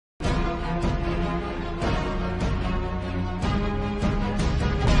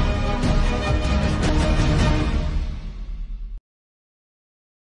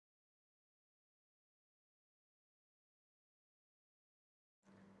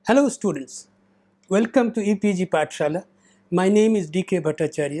Hello students, welcome to EPG Pathshala. My name is DK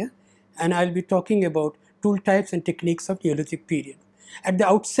Bhattacharya and I'll be talking about tool types and techniques of Neolithic period. At the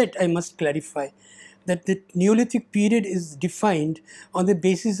outset, I must clarify that the Neolithic period is defined on the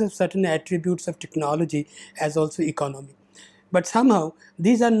basis of certain attributes of technology as also economy. But somehow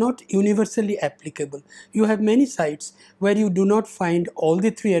these are not universally applicable. You have many sites where you do not find all the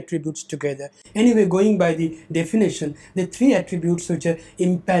three attributes together. Anyway, going by the definition, the three attributes which are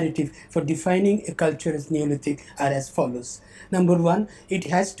imperative for defining a culture as Neolithic are as follows. Number one, it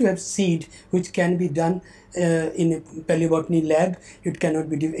has to have seed which can be done in a paleobotany lab. It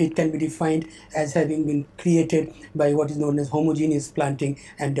can be defined as having been created by what is known as homogeneous planting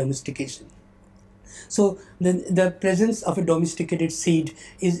and domestication. So the presence of a domesticated seed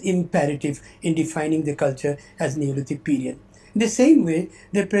is imperative in defining the culture as Neolithic period. In the same way,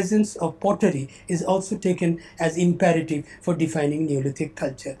 the presence of pottery is also taken as imperative for defining Neolithic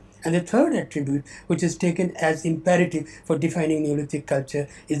culture. And the third attribute, which is taken as imperative for defining Neolithic culture,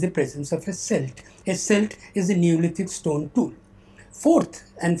 is the presence of a celt. A celt is a Neolithic stone tool.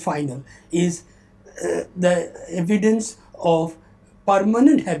 Fourth and final is the evidence of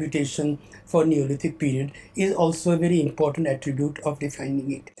permanent habitation for Neolithic period is also a very important attribute of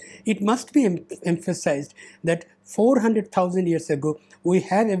defining it. It must be emphasized that 400,000 years ago, we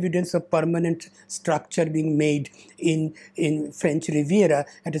have evidence of permanent structure being made in French Riviera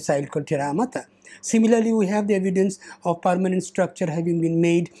at a site called Terra Amata. Similarly, we have the evidence of permanent structure having been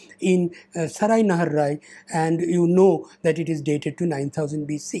made in Sarai Nahar, and you know that it is dated to 9000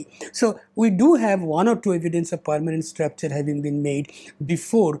 BC. So we do have one or two evidence of permanent structure having been made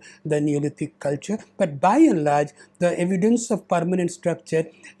before the Neolithic culture, but by and large, the evidence of permanent structure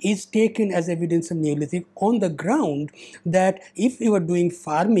is taken as evidence of Neolithic on the ground that if you are doing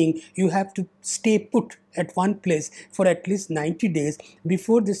farming, you have to stay put at one place for at least 90 days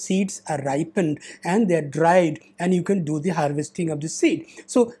before the seeds are ripened and they are dried and you can do the harvesting of the seed.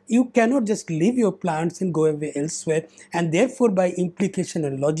 So you cannot just leave your plants and go away elsewhere, and therefore by implication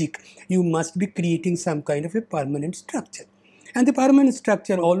and logic you must be creating some kind of a permanent structure. And the permanent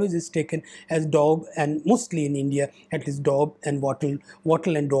structure always is taken as daub, and mostly in India at least daub and wattle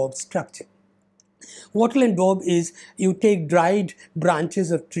and daub structure. Wattle and daub is you take dried branches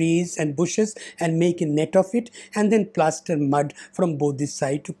of trees and bushes and make a net of it and then plaster mud from both the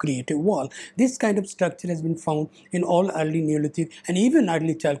sides to create a wall. This kind of structure has been found in all early Neolithic and even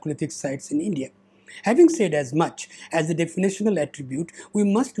early Chalcolithic sites in India. Having said as much as the definitional attribute, we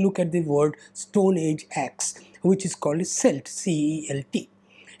must look at the word Stone Age axe, which is called a celt, C-E-L-T.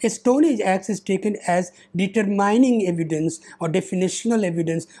 A Stone Age axe is taken as determining evidence or definitional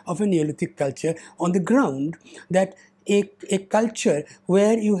evidence of a Neolithic culture on the ground that a culture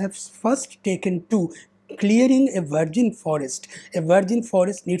where you have first taken to clearing a virgin forest. A virgin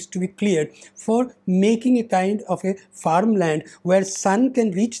forest needs to be cleared for making a kind of a farmland where sun can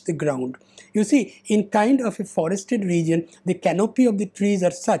reach the ground. You see, in kind of a forested region, the canopy of the trees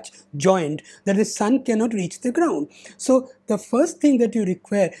are such joined that the sun cannot reach the ground. So the first thing that you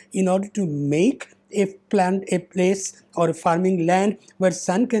require in order to make a place or a farming land where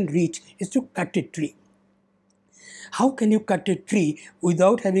sun can reach is to cut a tree. How can you cut a tree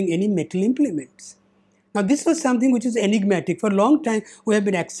without having any metal implements? Now, this was something which is enigmatic. For a long time, we have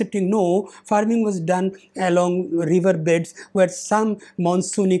been accepting, no, farming was done along river beds where some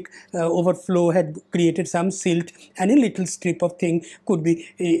monsoonic overflow had created some silt and a little strip of thing could be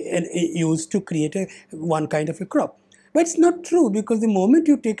used to create one kind of a crop. But it's not true, because the moment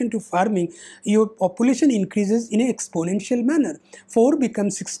you take into farming, your population increases in an exponential manner. 4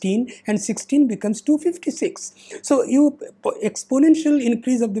 becomes 16 and 16 becomes 256. So your exponential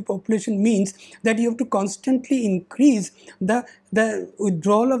increase of the population means that you have to constantly increase the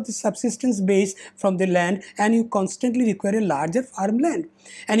withdrawal of the subsistence base from the land, and you constantly require a larger farmland.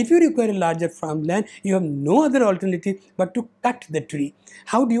 And if you require a larger farmland, you have no other alternative but to cut the tree.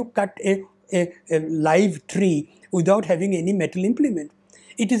 How do you cut a live tree without having any metal implement?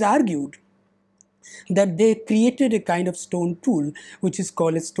 It is argued that they created a kind of stone tool which is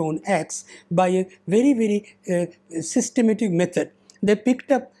called a stone axe by a very systematic method. They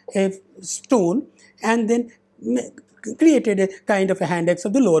picked up a stone and then created a kind of a hand axe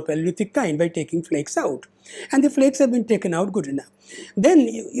of the lower Paleolithic kind by taking flakes out, and the flakes have been taken out good enough. Then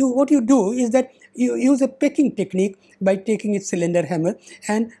what you do is that you use a pecking technique by taking a cylinder hammer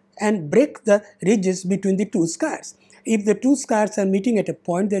and break the ridges between the two scars. If the two scars are meeting at a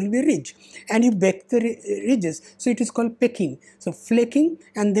point, there will be a ridge, and you bake the ridges. So it is called pecking. So flaking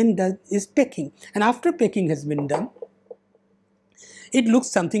and then is pecking. And after pecking has been done, it looks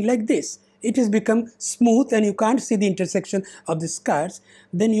something like this. it has become smooth and you can't see the intersection of the scars,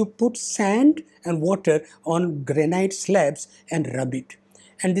 then you put sand and water on granite slabs and rub it.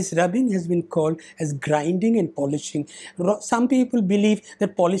 And this rubbing has been called as grinding and polishing. Some people believe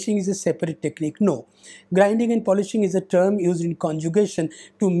that polishing is a separate technique. No. Grinding and polishing is a term used in conjugation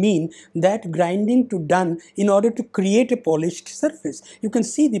to mean that grinding to done in order to create a polished surface. You can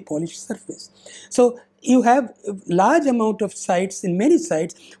see the polished surface. So you have a large amount of sites, in many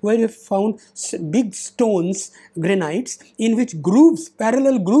sites, where you have found big stones, granites, in which grooves,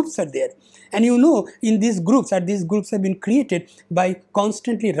 parallel grooves are there. And you know, in these groups have been created by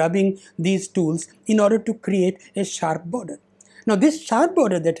constantly rubbing these tools in order to create a sharp border. Now, this sharp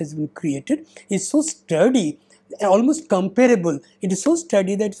border that has been created is so sturdy, almost comparable. It is so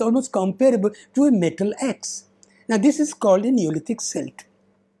sturdy that it's almost comparable to a metal axe. Now, this is called a Neolithic celt.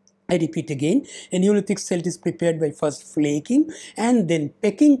 I repeat again, a Neolithic celt is prepared by first flaking and then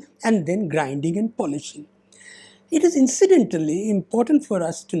pecking and then grinding and polishing. It is incidentally important for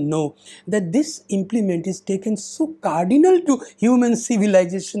us to know that this implement is taken so cardinal to human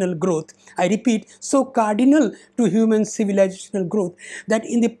civilizational growth. I repeat, so cardinal to human civilizational growth that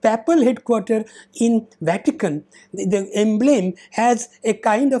in the papal headquarters in Vatican, the emblem has a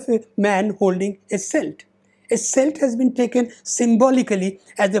kind of a man holding a celt. A celt has been taken symbolically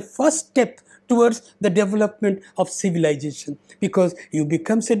as the first step towards the development of civilization, because you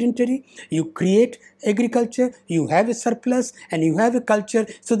become sedentary, you create agriculture, you have a surplus and you have a culture,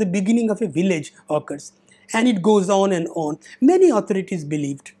 so the beginning of a village occurs. And it goes on and on. Many authorities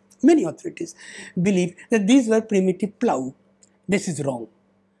believed that these were primitive plough. This is wrong.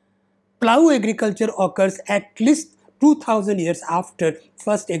 Plough agriculture occurs at least 2000 years after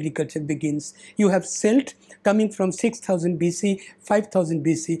first agriculture begins. You have celt coming from 6000 BC, 5000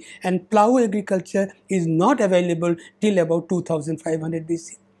 BC, and plough agriculture is not available till about 2500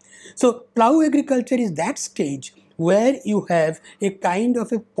 BC. So plough agriculture is that stage where you have a kind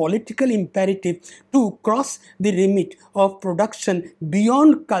of a political imperative to cross the limit of production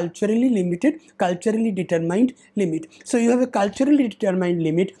beyond culturally determined limit. So you have a culturally determined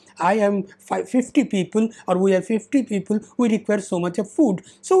limit. I am 50 people, or we have 50 people, we require so much of food,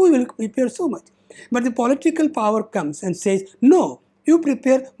 so we will prepare so much. But the political power comes and says, no, you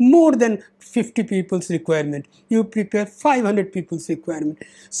prepare more than 50 people's requirement. You prepare 500 people's requirement.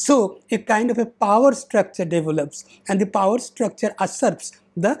 So a kind of a power structure develops, and the power structure usurps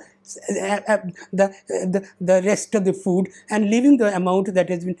the rest of the food, and leaving the amount that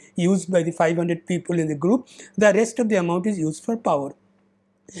has been used by the 500 people in the group, the rest of the amount is used for power.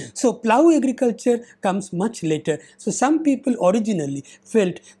 So plough agriculture comes much later. So some people originally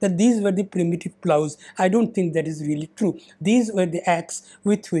felt that these were the primitive ploughs. I don't think that is really true. These were the axe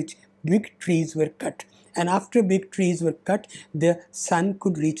with which big trees were cut. And after big trees were cut, the sun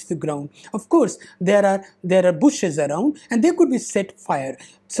could reach the ground. Of course, there are bushes around, and they could be set fire.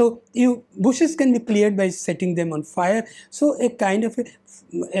 So bushes can be cleared by setting them on fire. So a kind of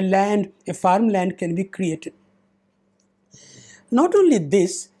a farmland can be created. Not only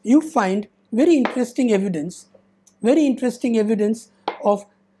this, you find very interesting evidence of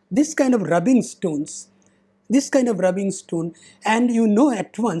this kind of rubbing stones. And you know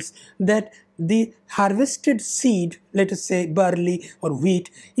at once that the harvested seed, let us say barley or wheat,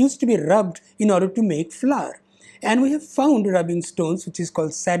 used to be rubbed in order to make flour. And we have found rubbing stones, which is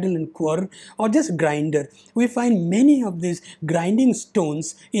called saddle and quern, or just grinder. We find many of these grinding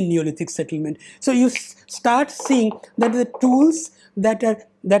stones in Neolithic settlement. So you start seeing that the tools that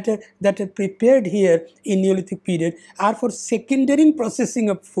are prepared here in Neolithic period are for secondary processing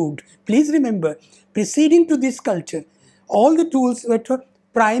of food. Please remember, preceding to this culture, all the tools were for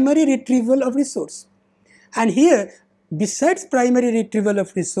primary retrieval of resource. And here, besides primary retrieval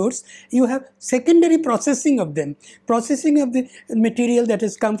of resource, you have secondary processing of them. Processing of the material that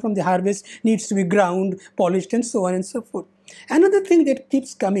has come from the harvest needs to be ground, polished, and so on and so forth. Another thing that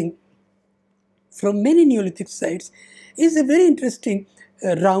keeps coming from many Neolithic sites is a very interesting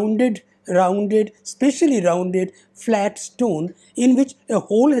specially rounded flat stone in which a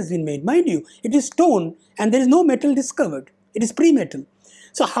hole has been made. Mind you, it is stone and there is no metal discovered. It is pre-metal.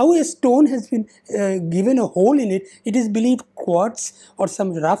 So how a stone has been given a hole in it, it is believed quartz or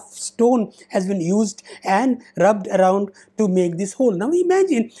some rough stone has been used and rubbed around to make this hole. Now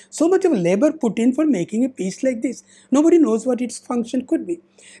imagine so much of labor put in for making a piece like this. Nobody knows what its function could be.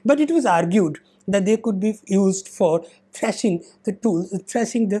 But it was argued that they could be used for thrashing the tools,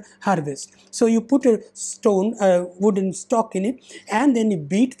 thrashing the harvest. So you put a stone, a wooden stock in it, and then you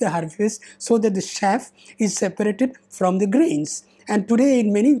beat the harvest so that the chaff is separated from the grains. And today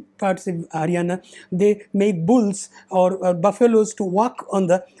in many parts of Haryana, they make bulls or buffaloes to walk on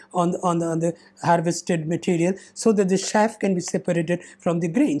the harvested material so that the chaff can be separated from the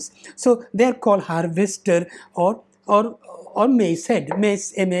grains. So they are called harvester or maize head,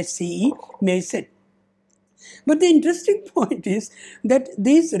 maize, M-A-C-E, maize head. But the interesting point is that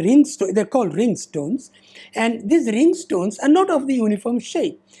these ring stones, they're called ring stones, and these ring stones are not of the uniform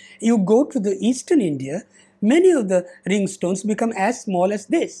shape. You go to the eastern India, many of the ring stones become as small as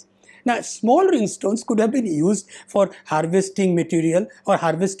this. Now, small ring stones could have been used for harvesting material or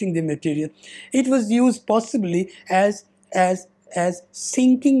harvesting the material. It was used possibly as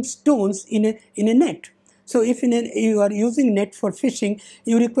sinking stones in a net. So if you are using net for fishing,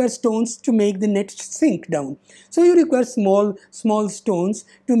 you require stones to make the net sink down. So you require small stones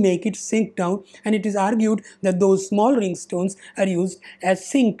to make it sink down, and it is argued that those small ring stones are used as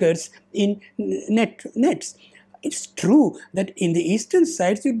sinkers in nets. It's true that in the eastern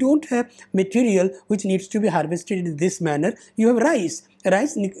sides you don't have material which needs to be harvested in this manner. You have rice.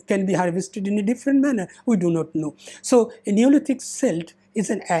 Rice can be harvested in a different manner. We do not know. So a Neolithic celt is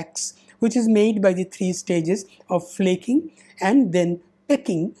an axe which is made by the 3 stages of flaking and then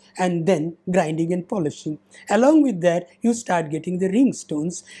pecking and then grinding and polishing. Along with that, you start getting the ring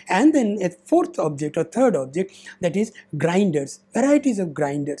stones, and then a 4th object or 3rd object, that is grinders, varieties of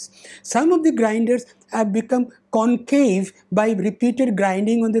grinders. Some of the grinders have become concave by repeated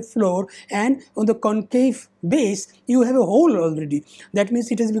grinding on the floor, and on the concave base you have a hole already. That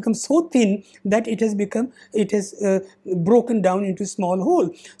means it has become so thin that it has broken down into a small hole.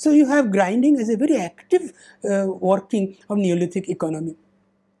 So you have grinding as a very active working of Neolithic economy.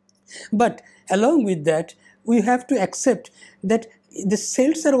 But along with that, we have to accept that the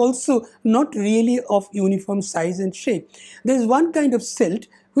celts are also not really of uniform size and shape. There is one kind of celt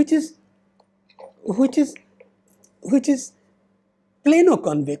which is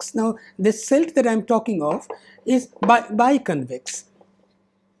plano-convex. Now, the celt that I am talking of is biconvex.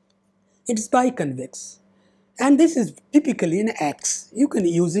 It's biconvex. And this is typically an axe. You can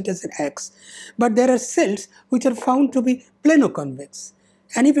use it as an axe. But there are celts which are found to be plano-convex.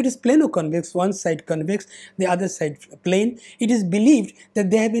 And if it is plano-convex, one side convex, the other side plane, it is believed that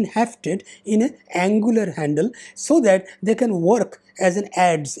they have been hafted in an angular handle so that they can work as an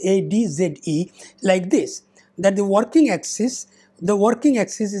adze, A-D-Z-E, like this. That the working axis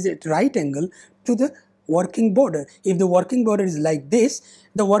is at right angle to the working border. If the working border is like this,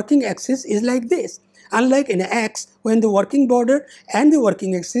 the working axis is like this. Unlike an axe, when the working border and the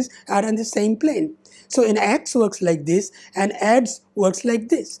working axis are on the same plane. So an axe works like this, and adze works like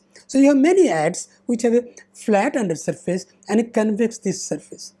this. So you have many adze which have a flat undersurface and a convex this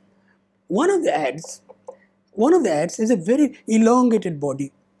surface. One of the adze has a very elongated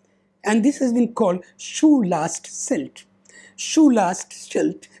body, and this has been called shoe-last celt. Shoe-last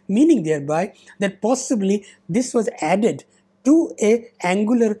celt, meaning thereby that possibly this was added to a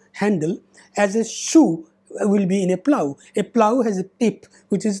angular handle as a shoe will be in a plough. A plough has a tip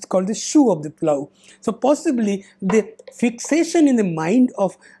which is called the shoe of the plough. So possibly the fixation in the mind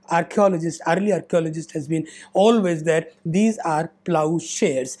of archaeologists, early archaeologists, has been always that these are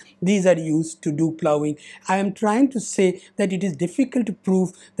ploughshares. These are used to do ploughing. I am trying to say that it is difficult to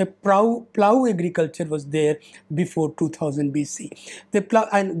prove that plough agriculture was there before 2000 BC.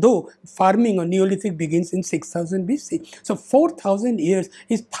 And though farming on Neolithic begins in 6000 BC. So 4000 years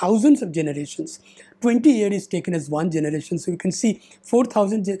is thousands of generations. 20 years is taken as one generation. So you can see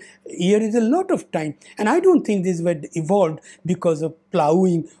 4,000 years is a lot of time. And I don't think these were evolved because of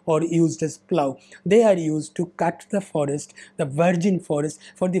ploughing or used as plough. They are used to cut the forest, the virgin forest.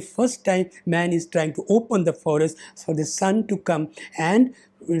 For the first time, man is trying to open the forest for the sun to come and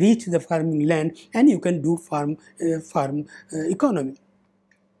reach the farming land, and you can do farm economy.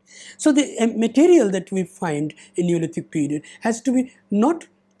 So the material that we find in Neolithic period has to be not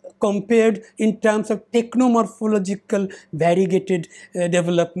compared in terms of technomorphological variegated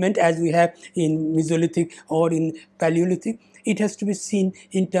development as we have in Mesolithic or in Paleolithic. It has to be seen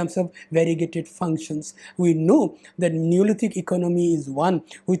in terms of variegated functions. We know that Neolithic economy is one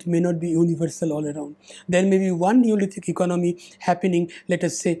which may not be universal all around. There may be one Neolithic economy happening, let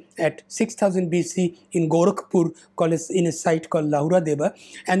us say, at 6000 BC in Gorakhpur, in a site called Lahura Deba,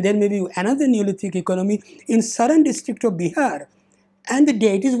 and there may be another Neolithic economy in Saran district of Bihar, and the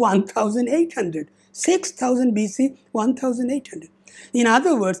date is 1800. 6000 BC, 1800. In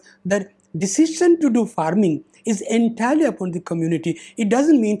other words, the decision to do farming is entirely upon the community. It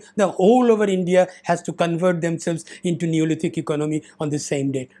doesn't mean the whole over India has to convert themselves into Neolithic economy on the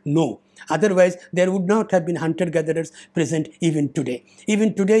same day. No. Otherwise, there would not have been hunter-gatherers present even today.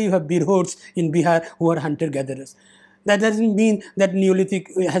 Even today, you have Birhots in Bihar who are hunter-gatherers. That doesn't mean that Neolithic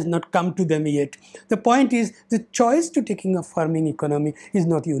has not come to them yet. The point is, the choice to taking a farming economy is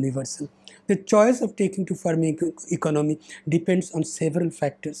not universal. The choice of taking to farming economy depends on several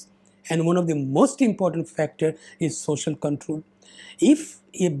factors. And one of the most important factor is social control. If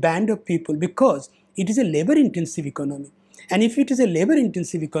a band of people, because it is a labor-intensive economy, and if it is a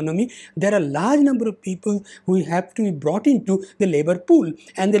labor-intensive economy, there are a large number of people who have to be brought into the labor pool.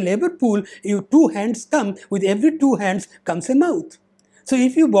 And the labor pool, two hands come, with every two hands comes a mouth. So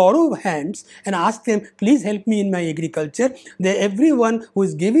if you borrow hands and ask them, please help me in my agriculture, everyone who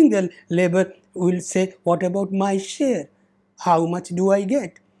is giving the labor will say, what about my share? How much do I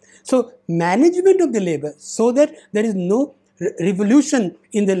get? So management of the labor, so that there is no revolution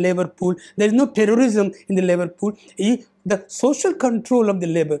in the labor pool, there is no terrorism in the labor pool, the social control of the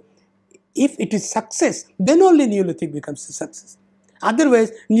labor, if it is success, then only Neolithic becomes a success.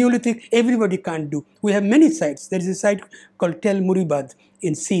 Otherwise, Neolithic everybody can't do. We have many sites. There is a site called Tel Muribad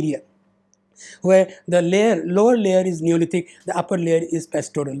in Syria, where the lower layer is Neolithic, the upper layer is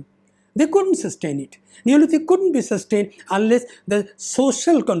pastoral. They couldn't sustain it. Neolithic couldn't be sustained unless the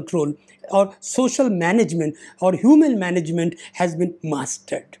social control or social management or human management has been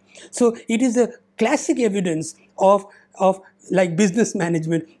mastered. So it is a classic evidence of like business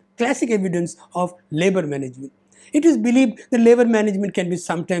management, classic evidence of labor management. It is believed that labor management can be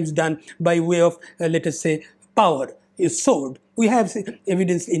sometimes done by way of, let us say, power, is sword. We have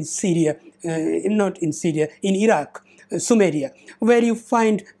evidence in Syria, not in Syria, in Iraq, Sumeria, where you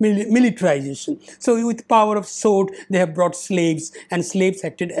find militarization. So with power of sword, they have brought slaves, and slaves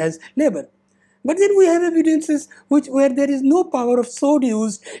acted as labor. But then we have evidences where there is no power of sword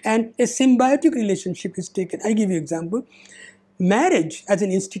used and a symbiotic relationship is taken. I give you an example. Marriage as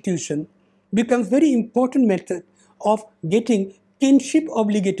an institution becomes very important method of getting kinship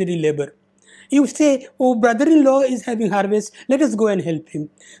obligatory labor. You say, oh, brother-in-law is having harvest, let us go and help him.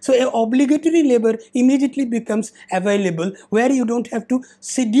 So a obligatory labor immediately becomes available, where you don't have to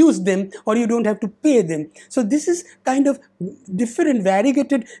seduce them or you don't have to pay them. So this is kind of different,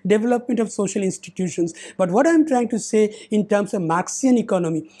 variegated development of social institutions. But what I'm trying to say in terms of Marxian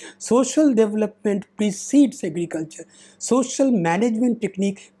economy, social development precedes agriculture. Social management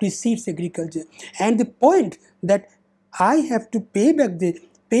technique precedes agriculture. And the point that I have to pay back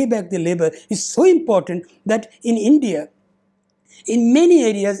the labor is so important that in India, in many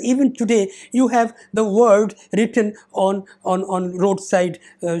areas, even today, you have the word written on roadside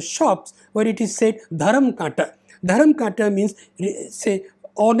shops where it is said dharam kata. Dharam kata means, say,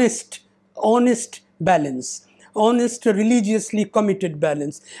 honest balance. Honest, religiously committed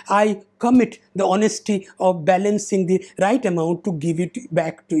balance. I commit the honesty of balancing the right amount to give it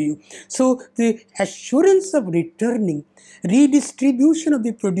back to you. So the assurance of returning, redistribution of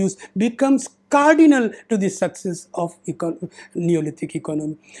the produce becomes cardinal to the success of Neolithic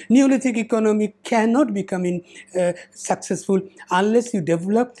economy. Neolithic economy cannot become successful unless you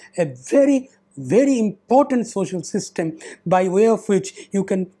develop a very, very important social system by way of which you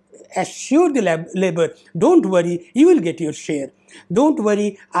can assure the labor, don't worry, you will get your share. Don't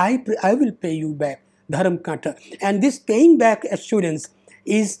worry, I will pay you back. Dharam kata. And this paying back assurance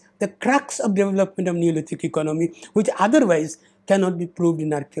is the crux of development of Neolithic economy, which otherwise cannot be proved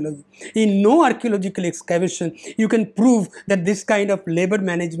in archaeology. In no archaeological excavation, you can prove that this kind of labor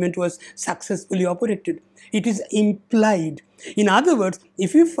management was successfully operated. It is implied. In other words,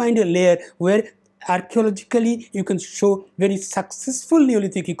 if you find a layer where archaeologically you can show very successful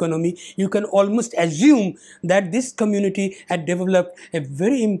Neolithic economy, you can almost assume that this community had developed a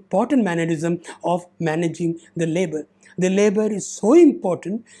very important mannerism of managing the labor. The labor is so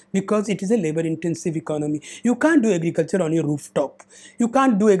important because it is a labor-intensive economy. You can't do agriculture on your rooftop. You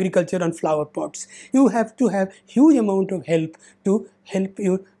can't do agriculture on flower pots. You have to have huge amount of help to help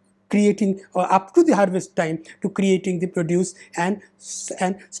you creating, or up to the harvest time, to creating the produce and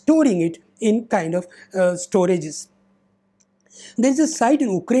storing it in kind of storages. There is a site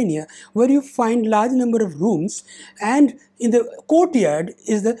in Ukraine where you find large number of rooms, and in the courtyard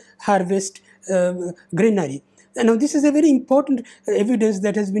is the harvest granary. Now, this is a very important evidence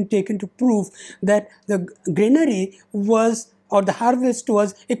that has been taken to prove that the granary was, or the harvest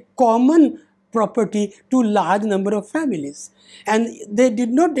was, a common property to large number of families. And they did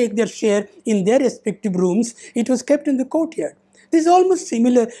not take their share in their respective rooms. It was kept in the courtyard. This is almost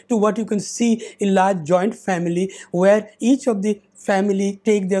similar to what you can see in large joint family, where each of the family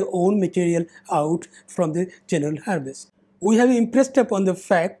take their own material out from the general harvest. We have impressed upon the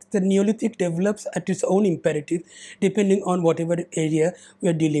fact that Neolithic develops at its own imperative depending on whatever area we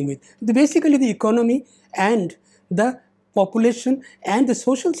are dealing with. Basically, the economy and the population and the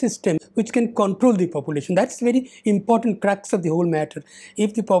social system which can control the population. That's very important crux of the whole matter.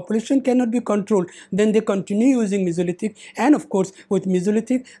 If the population cannot be controlled, then they continue using Mesolithic, and of course with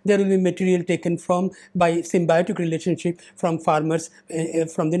Mesolithic there will be material taken from by symbiotic relationship from farmers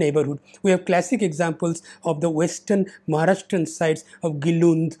from the neighborhood. We have classic examples of the western Maharashtrian sites of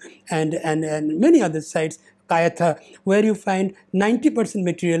Gilund and many other sites, Kayatha, where you find 90%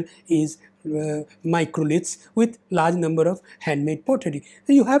 material is microliths with large number of handmade pottery.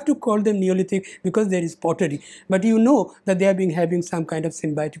 So you have to call them Neolithic because there is pottery, but you know that they have been having some kind of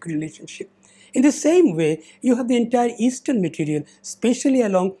symbiotic relationship. In the same way, you have the entire eastern material, especially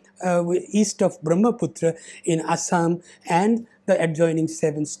along east of Brahmaputra in Assam and the adjoining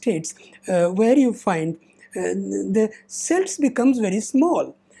 7 states, where you find the cells becomes very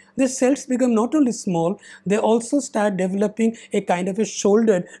small. The cells become not only small, they also start developing a kind of a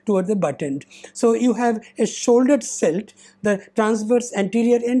shoulder toward the butt end. So you have a shouldered celt. The transverse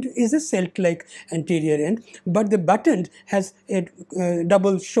anterior end is a celt-like anterior end, but the butt end has a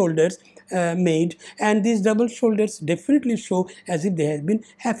double shoulders made, and these double shoulders definitely show as if they have been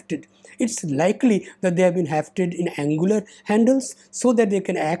hafted. It's likely that they have been hafted in angular handles so that they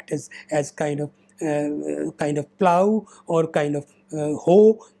can act as kind of plow or kind of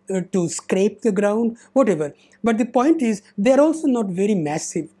hoe to scrape the ground, whatever. But the point is, they are also not very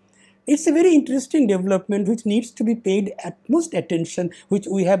massive. It's a very interesting development which needs to be paid utmost attention, which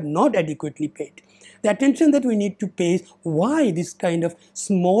we have not adequately paid. The attention that we need to pay is why this kind of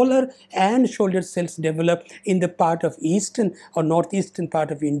smaller and shoulder cells develop in the part of eastern or northeastern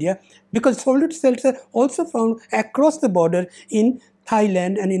part of India, because shoulder cells are also found across the border in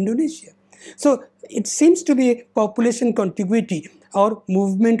Thailand and Indonesia. So it seems to be a population contiguity or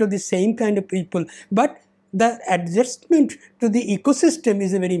movement of the same kind of people, but the adjustment to the ecosystem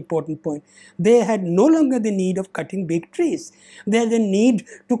is a very important point. They had no longer the need of cutting big trees. They had the need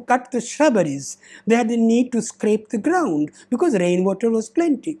to cut the shrubberies. They had the need to scrape the ground because rainwater was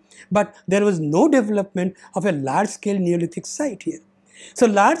plenty. But there was no development of a large-scale Neolithic site here. So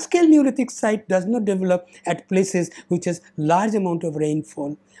large-scale Neolithic site does not develop at places which has large amount of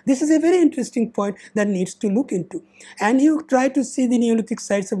rainfall. This is a very interesting point that needs to look into. And you try to see the Neolithic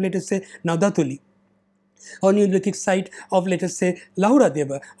sites of, let us say, Navdatuli, or Neolithic site of, let us say,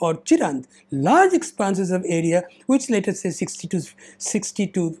 Lauradeva or Chirand, large expanses of area which, let us say, 60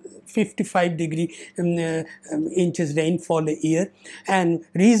 to 55 degree inches rainfall a year, and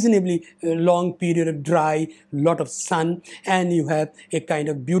reasonably long period of dry, lot of sun, and you have a kind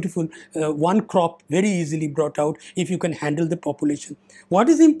of beautiful one crop very easily brought out if you can handle the population. What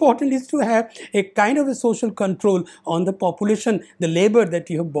is important is to have a kind of a social control on the population, the labor that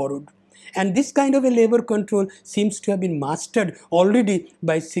you have borrowed. And this kind of a labor control seems to have been mastered already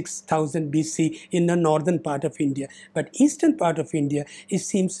by 6000 BC in the northern part of India. But eastern part of India, it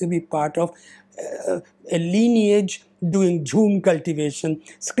seems to be part of a lineage doing jhum cultivation,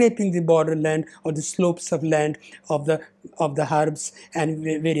 scraping the borderland or the slopes of land of the herbs and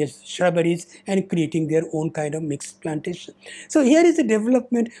various shrubberies, and creating their own kind of mixed plantation. So here is a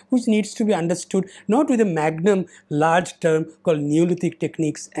development which needs to be understood not with a magnum large term called Neolithic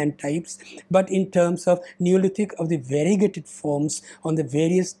techniques and types, but in terms of Neolithic of the variegated forms on the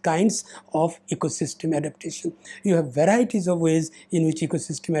various kinds of ecosystem adaptation. You have varieties of ways in which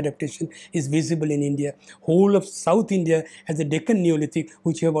ecosystem adaptation is visible in India. Whole of South India has the Deccan Neolithic,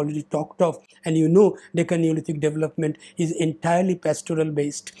 which you have already talked of, and you know Deccan Neolithic development is entirely pastoral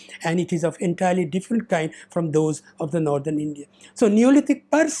based, and it is of entirely different kind from those of the northern India. So Neolithic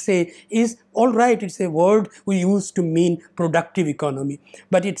per se is all right, it's a word we use to mean productive economy,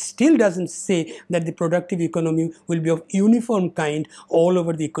 but it still doesn't say that the productive economy will be of uniform kind all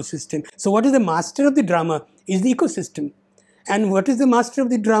over the ecosystem. So what is the master of the drama is the ecosystem. And what is the master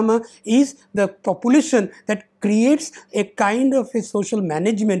of the drama is the population that creates a kind of a social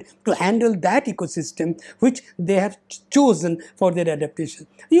management to handle that ecosystem which they have chosen for their adaptation.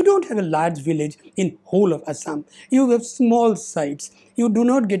 You don't have a large village in whole of Assam. You have small sites. You do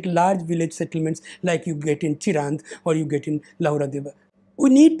not get large village settlements like you get in Chirand or you get in Lauradeva. we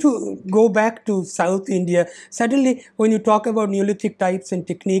need to go back to South India. Suddenly, when you talk about Neolithic types and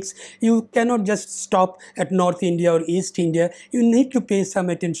techniques, you cannot just stop at North India or East India. You need to pay some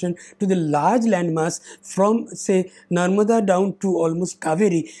attention to the large landmass from, say, Narmada down to almost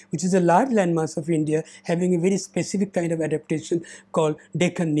Kaveri, which is a large landmass of India, having a very specific kind of adaptation called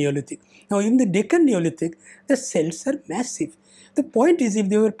Deccan Neolithic. Now, in the Deccan Neolithic, the cells are massive. The point is, if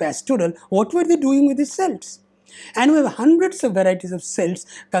they were pastoral, what were they doing with the cells? And we have hundreds of varieties of cells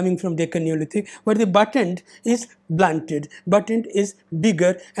coming from Deccan Neolithic, where the butt end is blunted, butt end is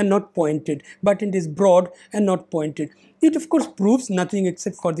bigger and not pointed, butt end is broad and not pointed. It of course proves nothing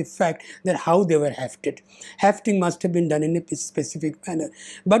except for the fact that how they were hafted. Hafting must have been done in a specific manner.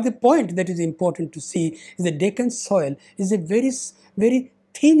 But the point that is important to see is the Deccan soil is a very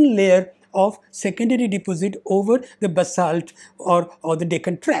thin layer of secondary deposit over the basalt or the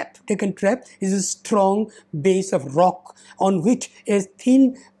Deccan trap. Deccan trap is a strong base of rock on which a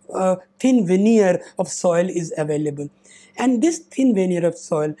thin veneer of soil is available. And this thin veneer of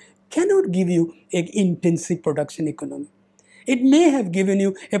soil cannot give you an intensive production economy. It may have given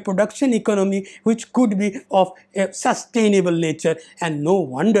you a production economy which could be of a sustainable nature, and no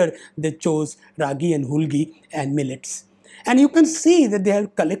wonder they chose ragi and hulgi and millets. And you can see that they are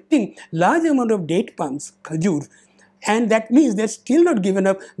collecting large amount of date palms, khajur, and that means they're still not given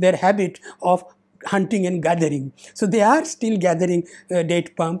up their habit of hunting and gathering. So they are still gathering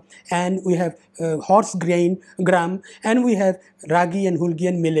date palm, and we have horse grain, gram, and we have ragi and hulgi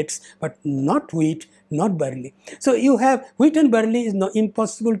and millets, but not wheat, not barley. So you have wheat and barley is not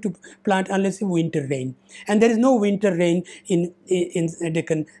impossible to plant unless you winter rain, and there is no winter rain in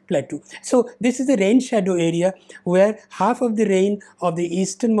Deccan Plateau. So this is a rain shadow area where half of the rain of the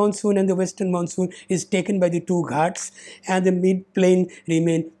eastern monsoon and the western monsoon is taken by the two ghats, and the mid plain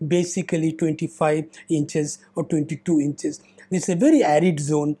remain basically 25 inches or 22 inches. This is a very arid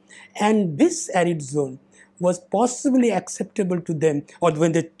zone, and this arid zone was possibly acceptable to them, or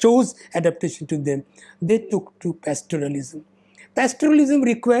when they chose adaptation to them, they took to pastoralism. Pastoralism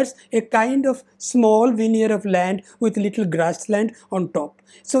requires a kind of small veneer of land with little grassland on top.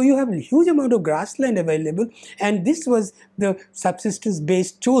 So you have a huge amount of grassland available, and this was the subsistence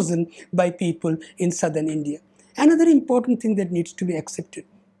base chosen by people in southern India. Another important thing that needs to be accepted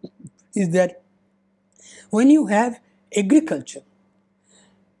is that when you have agriculture,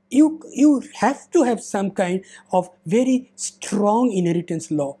 you have to have some kind of very strong inheritance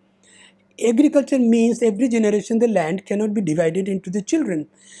law. Agriculture means every generation the land cannot be divided into the children.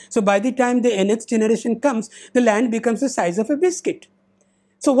 So by the time the nth generation comes, the land becomes the size of a biscuit.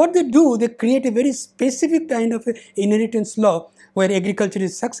 So what they do, they create a very specific kind of inheritance law where agriculture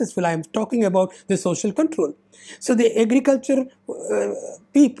is successful. I am talking about the social control. So the agriculture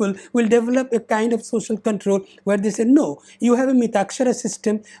people will develop a kind of social control where they say, no, you have a mitakshara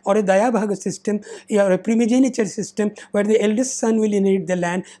system or a dayabhaga system or a primogeniture system where the eldest son will inherit the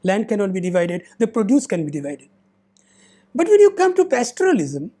land, land cannot be divided, the produce can be divided. But when you come to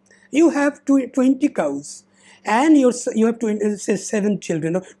pastoralism, you have 20 cows, and you have say 7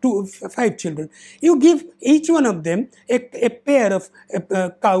 children or 5 children. You give each one of them a pair of a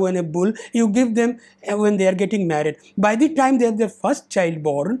cow and a bull. You give them when they are getting married. By the time they have their first child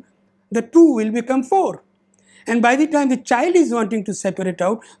born, the 2 will become 4. And by the time the child is wanting to separate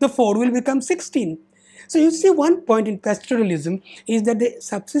out, the 4 will become 16. So you see, one point in pastoralism is that the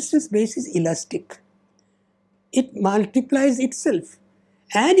subsistence base is elastic. It multiplies itself.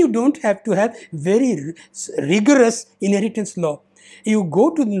 And you don't have to have very rigorous inheritance law. You go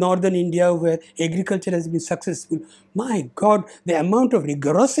to northern India where agriculture has been successful. My God, the amount of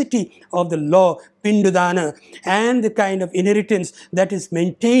rigorosity of the law, pindadana, and the kind of inheritance that is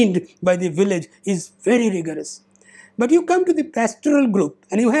maintained by the village is very rigorous. But you come to the pastoral group,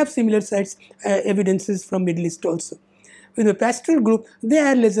 and you have similar sites, evidences from Middle East also. In the pastoral group, they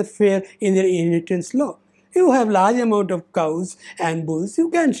are laissez-faire in their inheritance law. You have large amount of cows and bulls. You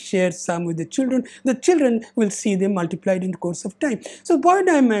can share some with the children. The children will see them multiplied in the course of time. So the point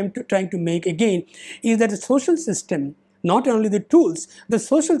I'm trying to make again is that the social system, not only the tools, the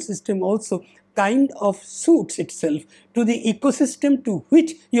social system also kind of suits itself to the ecosystem to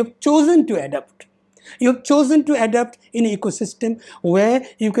which you have chosen to adapt. You have chosen to adapt in an ecosystem where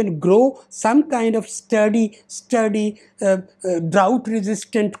you can grow some kind of sturdy,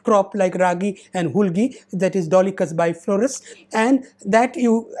 drought-resistant crop like ragi and hulgi, that is Dolichos biflorus, and that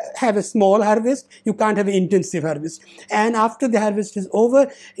you have a small harvest. You can't have an intensive harvest. And after the harvest is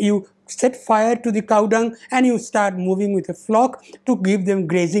over, you set fire to the cow dung and you start moving with a flock to give them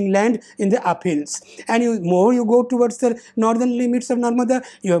grazing land in the uphills. And more you go towards the northern limits of Narmada,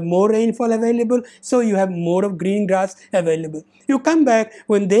 you have more rainfall available, so you have more of green grass available. You come back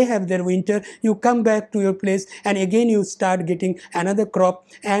when they have their winter, you come back to your place and again you start getting another crop,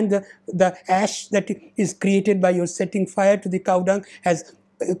 and the ash that is created by your setting fire to the cow dung has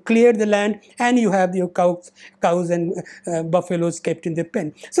cleared the land, and you have your cows and buffaloes kept in the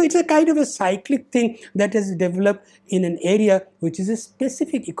pen. So it's a kind of a cyclic thing that has developed in an area which is a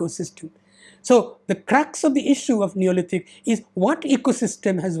specific ecosystem. So the crux of the issue of Neolithic is what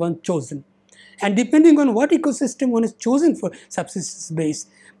ecosystem has one chosen. And depending on what ecosystem one is chosen for subsistence base,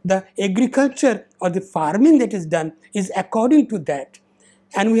 the agriculture or the farming that is done is according to that.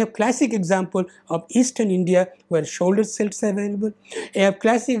 And we have classic example of Eastern India where shoulder celts are available. You have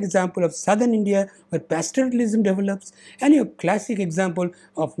classic example of Southern India where pastoralism develops. And you have classic example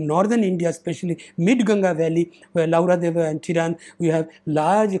of Northern India, especially Mid-Ganga Valley, where Laura Deva and Tiran, we have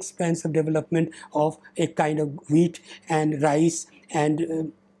large expanse of development of a kind of wheat and rice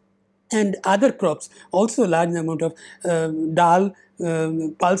and other crops, also large amount of dal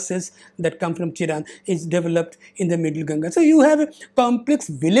pulses that come from Chiran is developed in the Middle Ganga. So you have a complex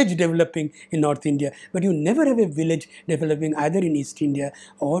village developing in North India, but you never have a village developing either in East India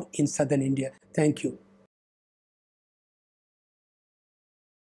or in Southern India. Thank you.